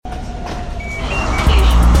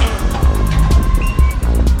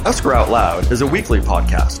Escrow Out Loud is a weekly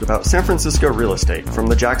podcast about San Francisco real estate from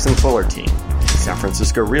the Jackson Fuller team, San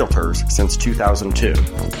Francisco Realtors since 2002.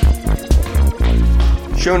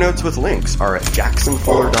 Show notes with links are at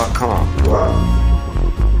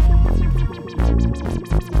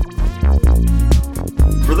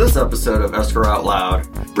jacksonfuller.com. For this episode of Escrow Out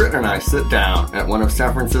Loud, Britt and I sit down at one of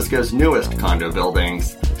San Francisco's newest condo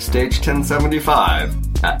buildings, Stage 1075,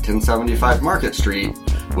 at 1075 Market Street,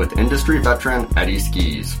 with industry veteran Eddie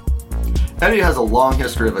Skis. Eddie has a long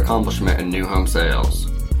history of accomplishment in new home sales.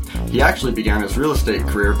 He actually began his real estate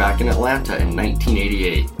career back in Atlanta in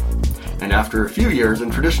 1988. And after a few years in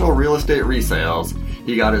traditional real estate resales,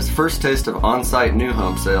 he got his first taste of on-site new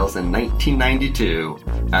home sales in 1992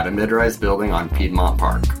 at a mid-rise building on Piedmont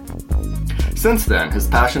Park. Since then, his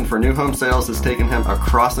passion for new home sales has taken him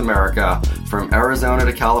across America, from Arizona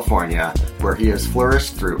to California, where he has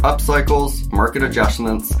flourished through upcycles, market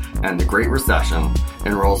adjustments, and the Great Recession,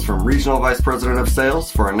 in roles from Regional Vice President of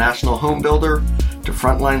Sales for a national home builder to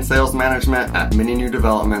frontline sales management at many new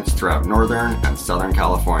developments throughout Northern and Southern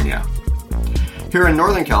California. Here in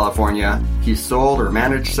Northern California, he sold or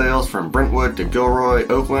managed sales from Brentwood to Gilroy,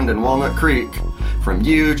 Oakland, and Walnut Creek, from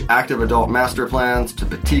huge active adult master plans to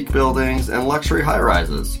boutique buildings and luxury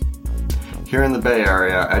high-rises. Here in the Bay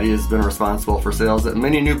Area, Eddie has been responsible for sales at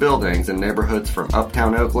many new buildings in neighborhoods from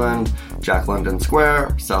Uptown Oakland, Jack London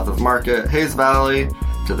Square, south of Market, Hayes Valley,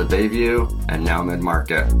 to the Bayview, and now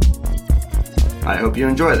Mid-Market. I hope you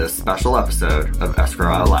enjoy this special episode of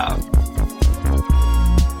Escrow Out Loud.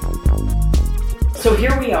 So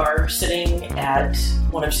here we are, sitting at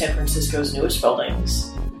one of San Francisco's newest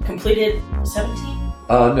buildings, completed 17?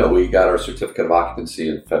 No, we got our certificate of occupancy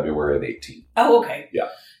in February of 18. Oh, okay. Yeah.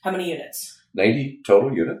 How many units? 90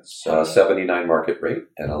 total units, 79 market rate,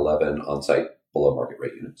 and 11 on-site below market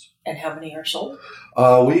rate units. And how many are sold?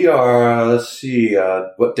 We are, let's see,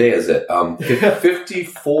 what day is it?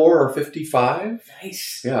 54 or 55?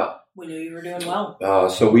 Nice. Yeah. We knew you were doing well.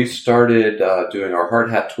 So we started doing our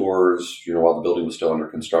hard hat tours, while the building was still under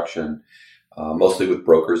construction, mostly with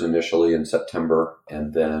brokers initially in September,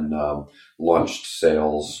 and then launched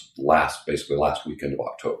sales last weekend of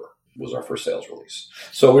October was our first sales release.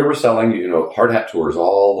 So we were selling, hard hat tours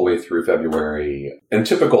all the way through February. And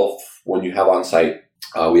typical when you have on site,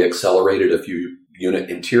 we accelerated a few unit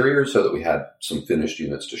interiors so that we had some finished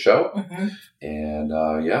units to show. Mm-hmm. And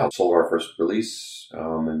sold our first release,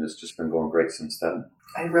 and it's just been going great since then.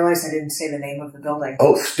 I realized I didn't say the name of the building.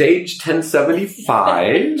 Oh, Stage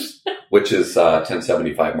 1075, which is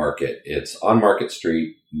 1075 Market. It's on Market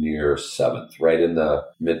Street near 7th, right in the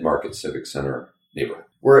Mid-Market Civic Center neighborhood.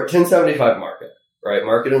 We're at 1075 Market, right?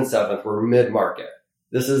 Market and 7th. We're mid-market.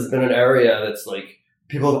 This has been an area that's like,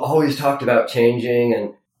 people have always talked about changing,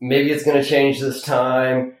 and maybe it's going to change this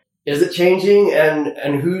time. Is it changing?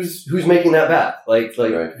 And who's making that bet? Like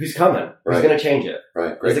right. Who's coming? Right. Who's going to change it?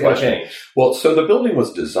 Right. Great Is it going to change? Well, so the building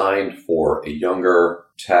was designed for a younger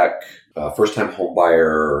tech, first-time home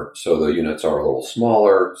buyer, so the units are a little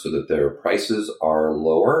smaller, so that their prices are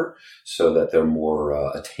lower, so that they're more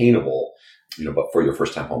attainable, but for your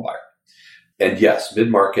first-time home buyer. And yes,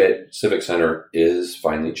 Mid-Market Civic Center is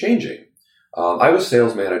finally changing. I was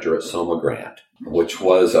sales manager at Soma Grand, which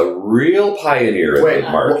was a real pioneer in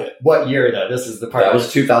Mid-Market. What year, though? This is the part. That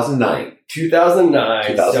was 2009.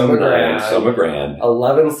 2009, Soma Grand.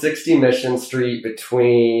 1160 Mission Street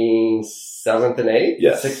between 7th and 8th?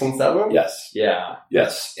 Yes. 6th and 7th? Yes. Yeah.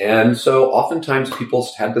 Yes. And so oftentimes people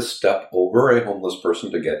had to step over a homeless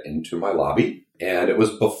person to get into my lobby. And it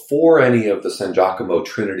was before any of the San Giacomo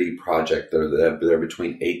Trinity project there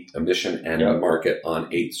between Mission and Mid-Market on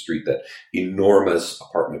 8th Street, that enormous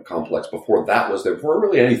apartment complex. Before that was there, before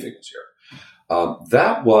really anything was here.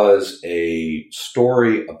 That was a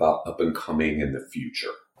story about up and coming in the future.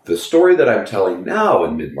 The story that I'm telling now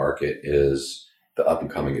in Mid-Market is the up and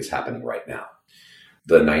coming is happening right now.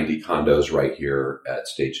 The 90 condos right here at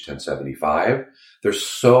Stage 1075. There's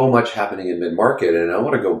so much happening in Mid-Market, and I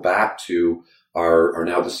want to go back to our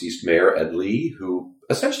now deceased mayor, Ed Lee, who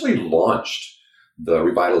essentially launched the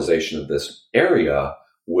revitalization of this area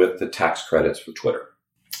with the tax credits for Twitter.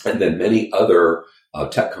 And then many other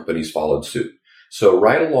tech companies followed suit. So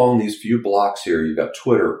right along these few blocks here, you've got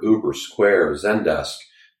Twitter, Uber, Square, Zendesk,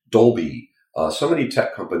 Dolby, so many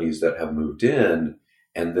tech companies that have moved in.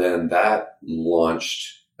 And then that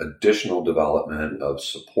launched additional development of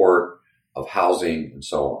support, of housing, and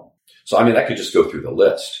so on. So, I could just go through the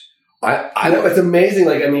list. I know, it's amazing.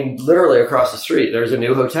 Literally across the street, there's a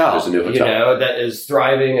new hotel. That is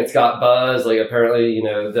thriving. It's got buzz. Apparently,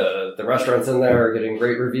 the restaurants in there are getting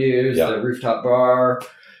great reviews. Yeah. The rooftop bar.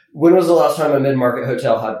 When was the last time a mid-market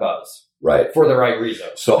hotel had buzz? Right. for the right reason.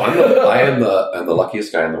 So I am the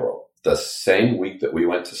luckiest guy in the world. The same week that we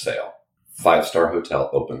went to sale, 5-star hotel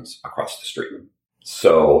opens across the street.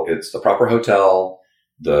 So it's the proper hotel.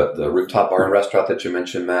 The rooftop bar and restaurant that you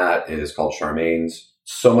mentioned, Matt, is called Charmaine's.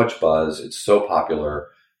 So much buzz. It's so popular.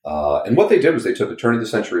 And what they did was they took a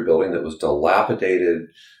turn-of-the-century building that was dilapidated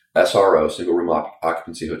SRO, single-room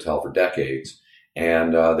occupancy hotel for decades,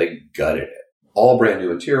 and they gutted it. All brand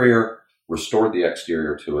new interior, restored the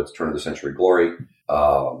exterior to its turn-of-the-century glory.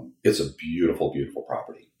 It's a beautiful, beautiful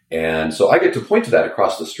property. And so I get to point to that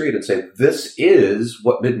across the street and say, this is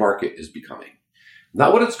what mid-market is becoming.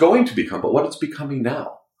 Not what it's going to become, but what it's becoming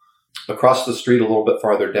now. Across the street, a little bit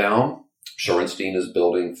farther down, Shorenstein is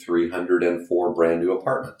building 304 brand new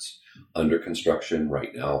apartments under construction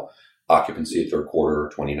right now. Occupancy third quarter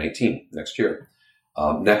 2019, next year.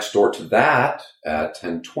 Next door to that, at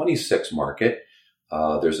 1026 Market,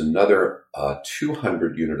 there's another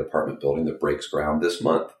 200-unit apartment building that breaks ground this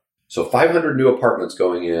month. So 500 new apartments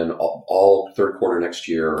going in, all third quarter next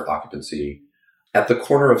year, occupancy. At the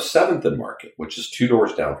corner of 7th and Market, which is 2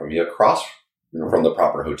 doors down from me, across from the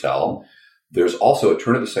proper hotel, there's also a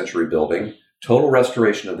turn-of-the-century building, total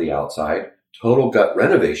restoration of the outside, total gut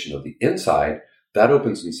renovation of the inside. That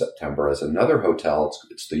opens in September as another hotel.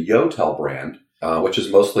 It's the Yotel brand, which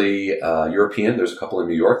is mostly European. There's a couple in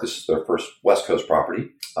New York. This is their first West Coast property.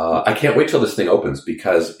 I can't wait till this thing opens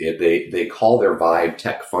because they call their vibe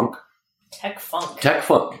Tech Funk. Tech Funk. Tech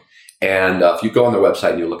Funk. And if you go on their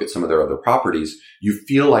website and you look at some of their other properties, you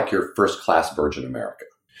feel like you're first-class Virgin America.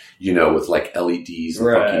 With like LEDs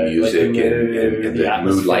and funky music and the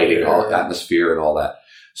mood lighting, all atmosphere and all that.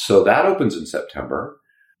 So that opens in September.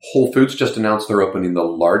 Whole Foods just announced they're opening the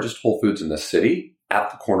largest Whole Foods in the city at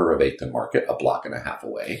the corner of 8th and Market, a block and a half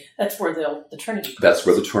away. That's where the Trinity. That's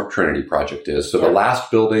where the Trinity project is. So the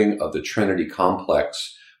last building of the Trinity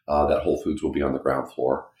complex, that Whole Foods will be on the ground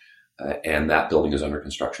floor. And that building is under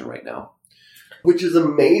construction right now. Which is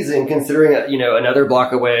amazing considering, another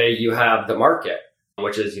block away you have the Market,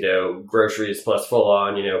 which is, groceries plus full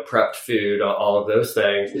on, prepped food, all of those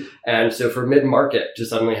things. And so for mid-market to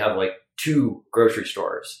suddenly have like 2 grocery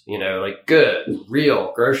stores, like good,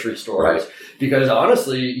 real grocery stores. Right. Because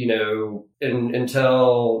honestly,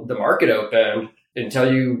 until the Market opened,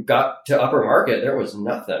 until you got to Upper Market, there was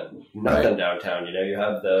nothing right. Downtown. You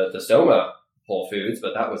have the Soma Whole Foods,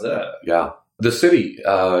 but that was it. Yeah. The city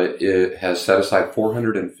it has set aside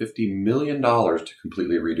 $450 million to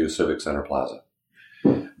completely redo Civic Center Plaza.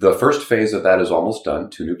 The first phase of that is almost done,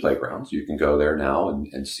 2 new playgrounds. You can go there now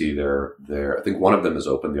and see their, I think one of them is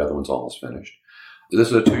open, the other one's almost finished. This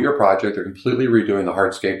is a 2-year project. They're completely redoing the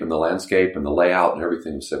hardscape and the landscape and the layout and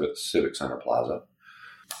everything of Civic Center Plaza.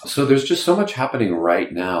 So there's just so much happening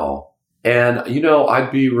right now. And,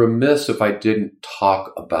 I'd be remiss if I didn't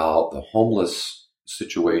talk about the homeless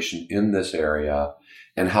situation in this area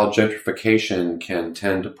and how gentrification can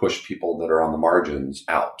tend to push people that are on the margins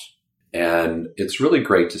out. And it's really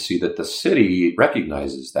great to see that the city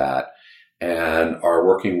recognizes that and are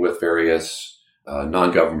working with various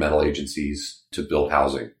non-governmental agencies to build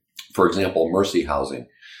housing. For example, Mercy Housing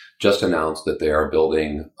just announced that they are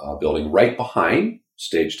building a building right behind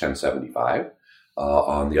Stage 1075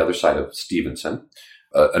 on the other side of Stevenson,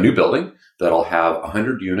 a new building that'll have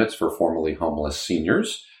 100 units for formerly homeless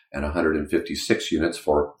seniors and 156 units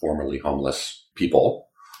for formerly homeless people.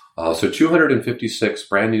 So 256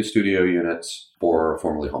 brand new studio units for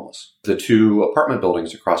formerly homeless. The 2 apartment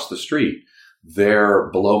buildings across the street,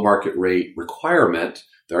 their below market rate requirement,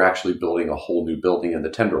 they're actually building a whole new building in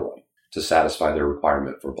the Tenderloin to satisfy their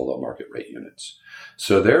requirement for below market rate units.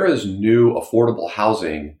 So there is new affordable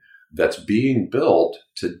housing that's being built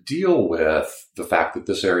to deal with the fact that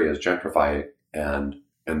this area is gentrifying and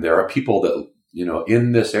there are people that,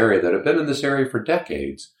 in this area that have been in this area for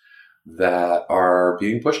decades that are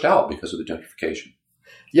being pushed out because of the gentrification.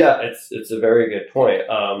 Yeah, it's a very good point.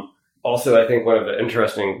 Also, I think one of the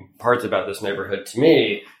interesting parts about this neighborhood to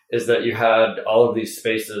me is that you had all of these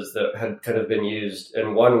spaces that had kind of been used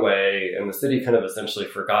in one way, and the city kind of essentially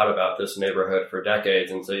forgot about this neighborhood for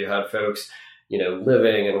decades. And so you had folks,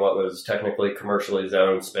 living in what was technically commercially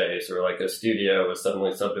zoned space, or like a studio was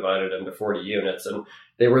suddenly subdivided into 40 units. And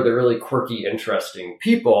they were the really quirky, interesting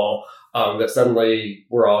people that suddenly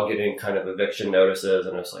were all getting kind of eviction notices.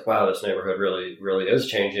 And it's like, wow, this neighborhood really, really is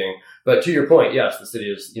changing. But to your point, yes, the city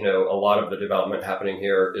is, a lot of the development happening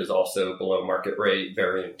here is also below market rate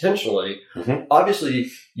very intentionally. Mm-hmm.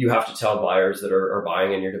 Obviously, you have to tell buyers that are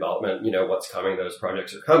buying in your development, what's coming, those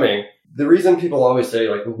projects are coming. The reason people always say,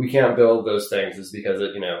 like, we can't build those things is because,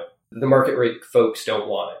 the market rate folks don't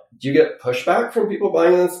want it. Do you get pushback from people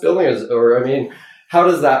buying in this building? how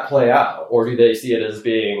does that play out? Or do they see it as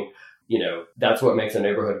being, that's what makes a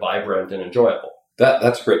neighborhood vibrant and enjoyable?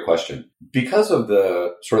 That's a great question. Because of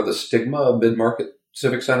the sort of the stigma of Mid-Market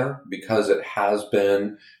Civic Center, because it has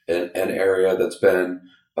been an area that's been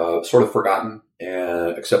sort of forgotten,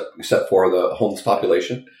 and except for the homeless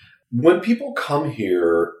population. When people come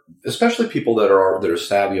here, especially people that are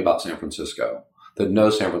savvy about San Francisco, that know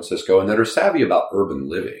San Francisco, and that are savvy about urban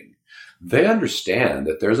living, they understand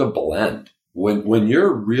that there's a blend. When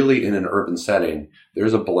you're really in an urban setting,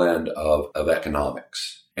 there's a blend of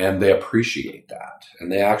economics, and they appreciate that,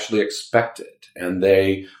 and they actually expect it, and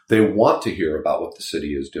they want to hear about what the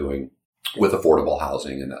city is doing with affordable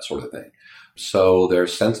housing and that sort of thing. So they're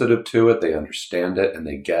sensitive to it, they understand it, and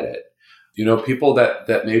they get it. People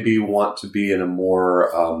that maybe want to be in a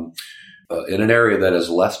more, in an area that is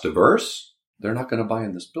less diverse, they're not going to buy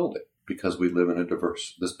in this building because we live in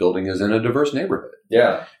this building is in a diverse neighborhood.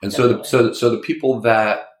 Yeah. And so the people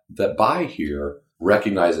that buy here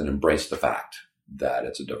recognize and embrace the fact that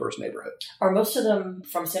it's a diverse neighborhood. Are most of them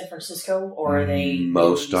from San Francisco, or are they?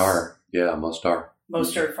 Most are. Yeah, most are.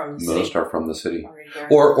 Most are from the city. Most are from the city.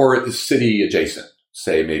 Or city adjacent.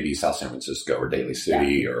 Say maybe South San Francisco or Daly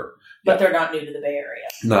City But they're not new to the Bay Area.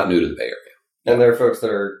 Not new to the Bay Area. And there are folks that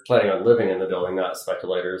are planning on living in the building, not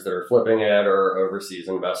speculators that are flipping it, or overseas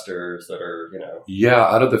investors that are, Yeah,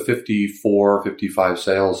 out of the 54, 55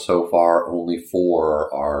 sales so far, only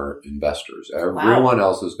 4 are investors. Everyone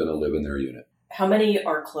else is going to live in their unit. How many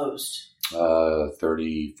are closed?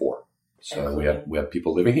 34. So we have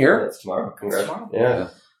people living here. That's tomorrow. Congrats. Tomorrow. Yeah.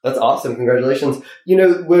 That's awesome. Congratulations.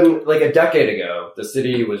 When like a decade ago, the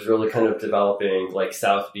city was really kind of developing like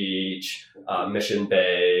South Beach, Mission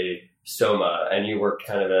Bay, Soma, and you worked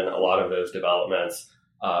kind of in a lot of those developments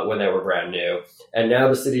when they were brand new. And now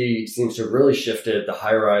the city seems to have really shifted the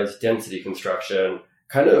high-rise density construction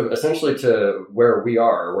kind of essentially to where we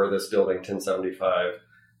are, where this building 1075,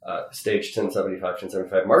 stage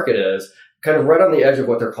 1075 Market is, kind of right on the edge of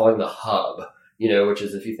what they're calling the hub. Which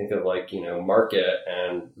is if you think of like, Market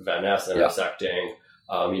and Van Ness intersecting,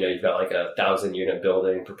 you've got like a 1,000-unit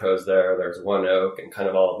building proposed there. There's One Oak and kind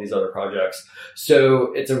of all of these other projects.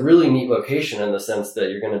 So it's a really neat location in the sense that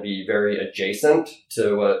you're going to be very adjacent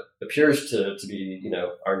to what appears to be,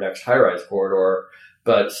 our next high-rise corridor,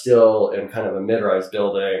 but still in kind of a mid-rise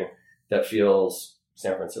building that feels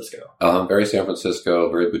San Francisco. Very San Francisco,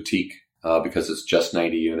 very boutique, because it's just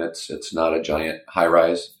 90 units. It's not a giant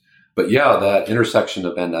high-rise. But yeah, that intersection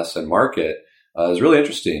of Van Ness and Market is really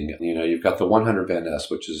interesting. You've got the 100 Van Ness,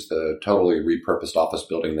 which is the totally repurposed office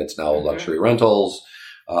building that's now luxury rentals.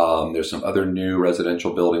 There's some other new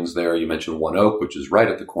residential buildings there. You mentioned One Oak, which is right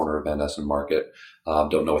at the corner of Van Ness and Market.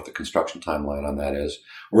 Don't know what the construction timeline on that is.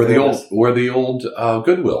 Where the old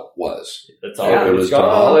Goodwill was. It's all it was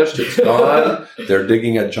demolished. It's gone. They're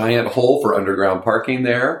digging a giant hole for underground parking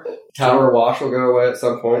there. Tower Wash will go away at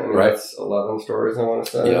some point. Right. It's 11 stories, I want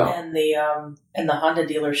to say. Yeah. And the Honda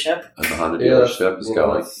dealership. And the Honda dealership is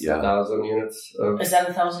going. 1,000 units. Is that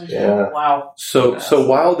 1,000 too? Yeah. Wow. So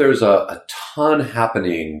while there's a ton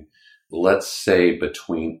happening, let's say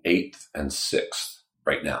between 8th and 6th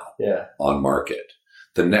right now on Market,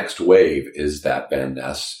 the next wave is that Van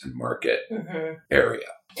Ness and Market area.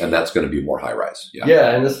 And that's going to be more high rise.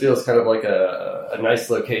 Yeah, and this feels kind of like a nice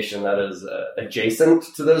location that is adjacent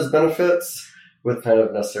to those benefits, with kind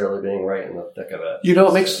of necessarily being right in the thick of it.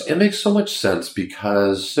 It makes so much sense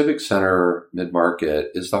because Civic Center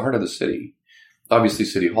Mid-Market is the heart of the city. Obviously,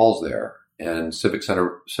 City Hall's there, and Civic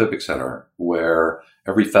Center, where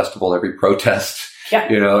every festival, every protest,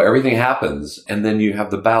 everything happens. And then you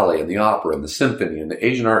have the ballet and the opera and the symphony and the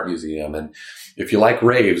Asian Art Museum. And if you like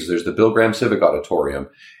raves, there's the Bill Graham Civic Auditorium.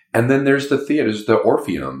 And then there's the theaters, the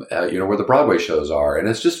Orpheum, where the Broadway shows are. And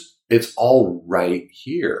it's all right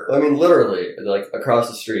here. I mean, literally, like across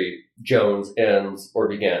the street, Jones ends or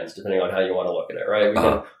begins, depending on how you want to look at it, right? We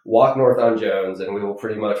can walk north on Jones and we will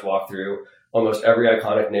pretty much walk through almost every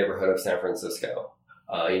iconic neighborhood of San Francisco,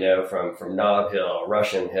 from Nob Hill,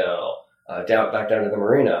 Russian Hill, back down to the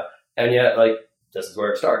Marina. And yet, this is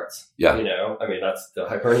where it starts. Yeah. That's the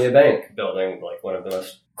Hibernia Bank building, like one of the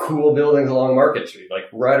most cool buildings along Market Street, like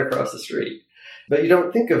right across the street. But you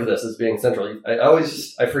don't think of this as being central.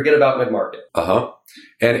 I forget about Mid-Market.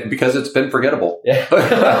 And because it's been forgettable.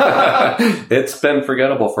 Yeah. It's been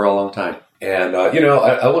forgettable for a long time. And,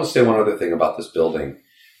 I want to say one other thing about this building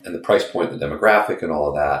and the price point, the demographic and all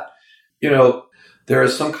of that. There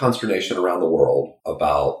is some consternation around the world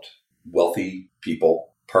about wealthy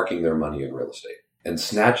people parking their money in real estate and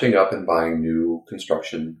snatching up and buying new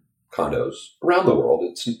construction condos around the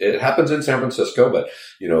world. It happens in San Francisco, but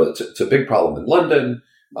it's a big problem in London.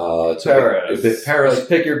 It's Paris. a bit Paris. Like,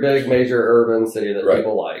 pick your big major urban city that Right.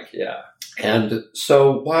 people like. Yeah. And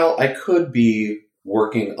so while I could be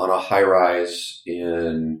working on a high rise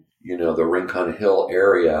in, the Rincon Hill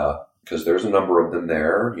area, because there's a number of them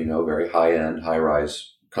there, very high end, high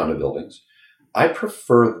rise condo buildings, I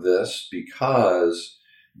prefer this because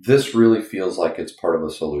this really feels like it's part of a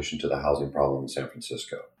solution to the housing problem in San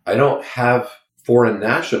Francisco. I don't have foreign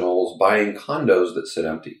nationals buying condos that sit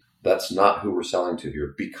empty. That's not who we're selling to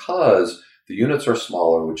here, because the units are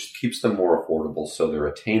smaller, which keeps them more affordable, so they're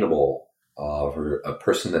attainable for a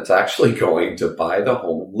person that's actually going to buy the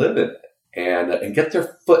home and live in it and get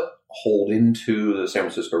their foothold into the San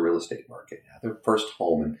Francisco real estate market, their first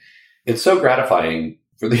home. And it's so gratifying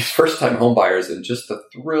for these first-time home buyers, and just the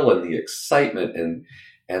thrill and the excitement,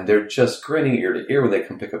 and they're just grinning ear to ear when they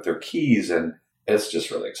come pick up their keys, and it's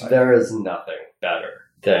just really exciting. There is nothing better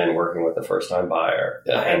than working with a first-time buyer.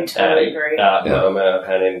 I totally agree. That moment of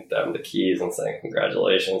handing them the keys and saying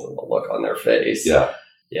congratulations and the look on their face. Yeah.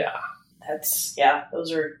 Yeah.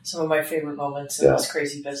 Those are some of my favorite moments in this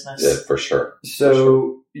crazy business. Yeah, for sure.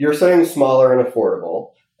 So you're saying smaller and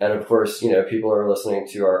affordable. And of course, people are listening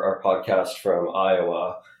to our podcast from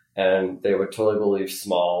Iowa, and they would totally believe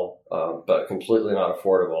small, but completely not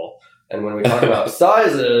affordable. And when we talk about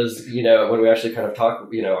sizes, when we actually kind of talk,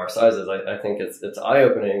 our sizes, I think it's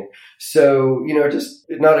eye-opening. So, just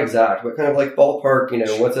not exact, but kind of like ballpark,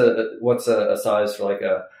 what's a size for like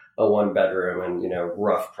a one bedroom, and,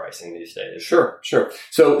 rough pricing these days? Sure.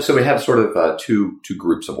 So we have sort of two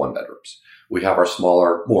groups of one bedrooms. We have our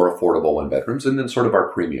smaller, more affordable one bedrooms, and then sort of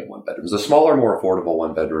our premium one bedrooms. The smaller, more affordable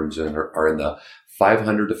one bedrooms are in the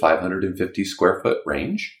 500 to 550 square foot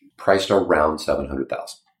range, priced around $700,000.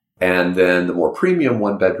 And then the more premium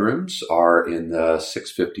one bedrooms are in the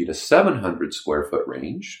 650 to 700 square foot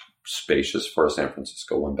range, spacious for a San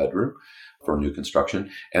Francisco one bedroom for new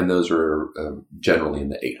construction. And those are generally in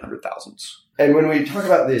the 800,000s. And when we talk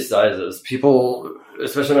about these sizes, people,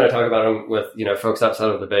 especially when I talk about them with, folks outside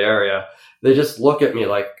of the Bay Area, they just look at me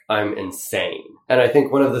like I'm insane. And I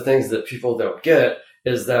think one of the things that people don't get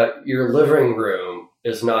is that your living room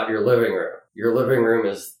is not your living room. Your living room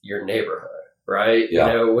is your neighborhood, right?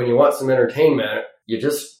 Yeah. When you want some entertainment, you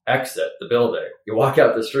just exit the building. You walk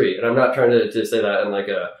out the street. And I'm not trying to say that in like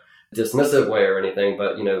a dismissive way or anything,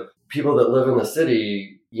 but, people that live in the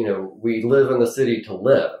city, we live in the city to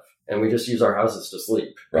live, and we just use our houses to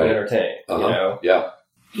sleep and entertain, Yeah.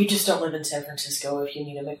 You just don't live in San Francisco if you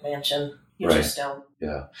need a McMansion. You Right. just don't.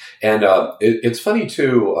 Yeah. And it's funny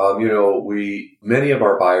too, many of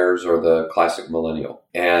our buyers are the classic millennial,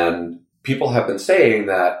 and people have been saying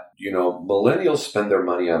that, millennials spend their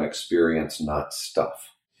money on experience, not stuff.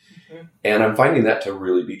 Mm-hmm. And I'm finding that to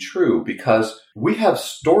really be true, because we have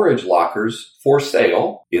storage lockers for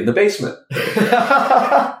sale in the basement. You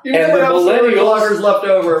And never the have storage millennials- lockers left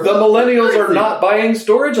over. The millennials are not buying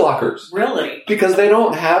storage lockers Really? because they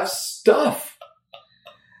don't have stuff.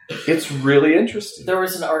 It's really interesting. There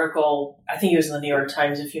was an article, I think it was in the New York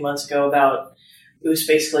Times a few months ago, about, it was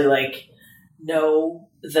basically like, no,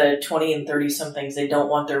 the 20 and 30 somethings, they don't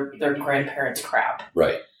want their grandparents' crap.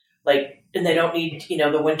 Right. Like, and they don't need,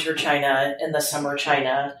 the winter china and the summer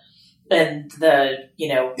china and the,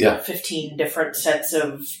 15 different sets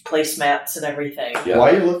of placemats and everything. Yeah.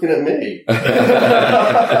 Why are you looking at me?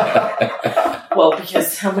 Well,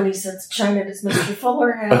 because how many sets of china does Mr.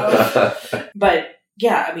 Fuller have? But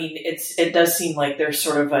yeah, I mean, it does seem like there's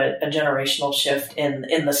sort of a generational shift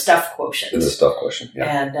in the stuff quotient. In the stuff question,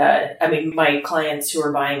 yeah. And I mean, my clients who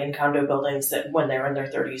are buying in condo buildings that when they're in their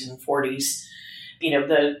 30s and 40s,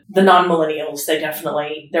 the non-millennials,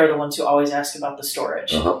 they're the ones who always ask about the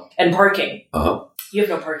storage and parking. You have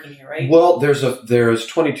no parking here, right? Well, there's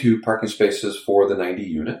 22 parking spaces for the 90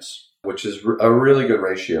 units, which is a really good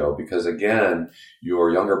ratio, because again,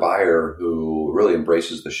 your younger buyer who really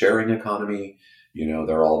embraces the sharing economy,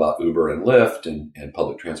 they're all about Uber and Lyft and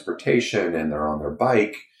public transportation, and they're on their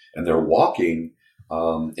bike and they're walking.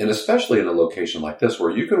 And especially in a location like this,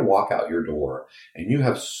 where you can walk out your door and you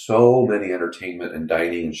have so many entertainment and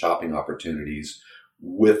dining and shopping opportunities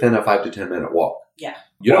within a 5 to 10 minute walk. Yeah.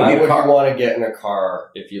 You don't why need a would car. you want to get in a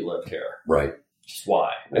car if you lived here? Right. Just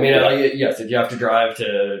why? I mean, yes, if you have to drive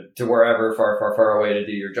to wherever far away to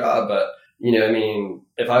do your job, but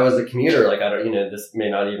if I was a commuter, like this may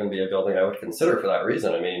not even be a building I would consider for that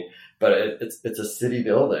reason. I mean, but it's a city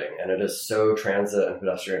building, and it is so transit and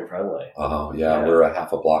pedestrian friendly. Yeah, we're a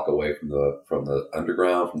half a block away from the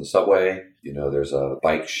underground, from the subway. There's a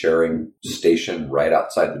bike sharing station right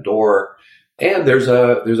outside the door, and there's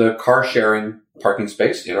a car sharing parking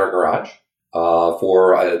space in our garage.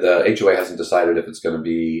 The HOA hasn't decided if it's going to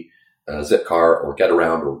be Zipcar or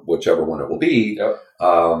Getaround or whichever one it will be. Yep.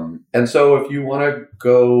 And so if you want to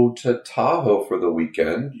go to Tahoe for the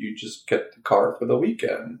weekend, you just get the car for the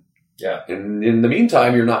weekend. Yeah. And in the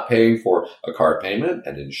meantime, you're not paying for a car payment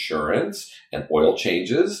and insurance and oil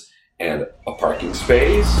changes and a parking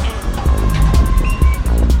space.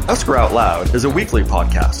 Escrow Out Loud is a weekly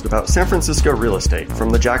podcast about San Francisco real estate from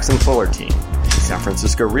the Jackson Fuller team, San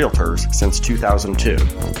Francisco Realtors since 2002.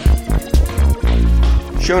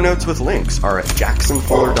 Show notes with links are at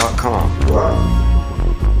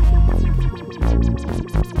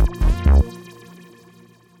jacksonfuller.com.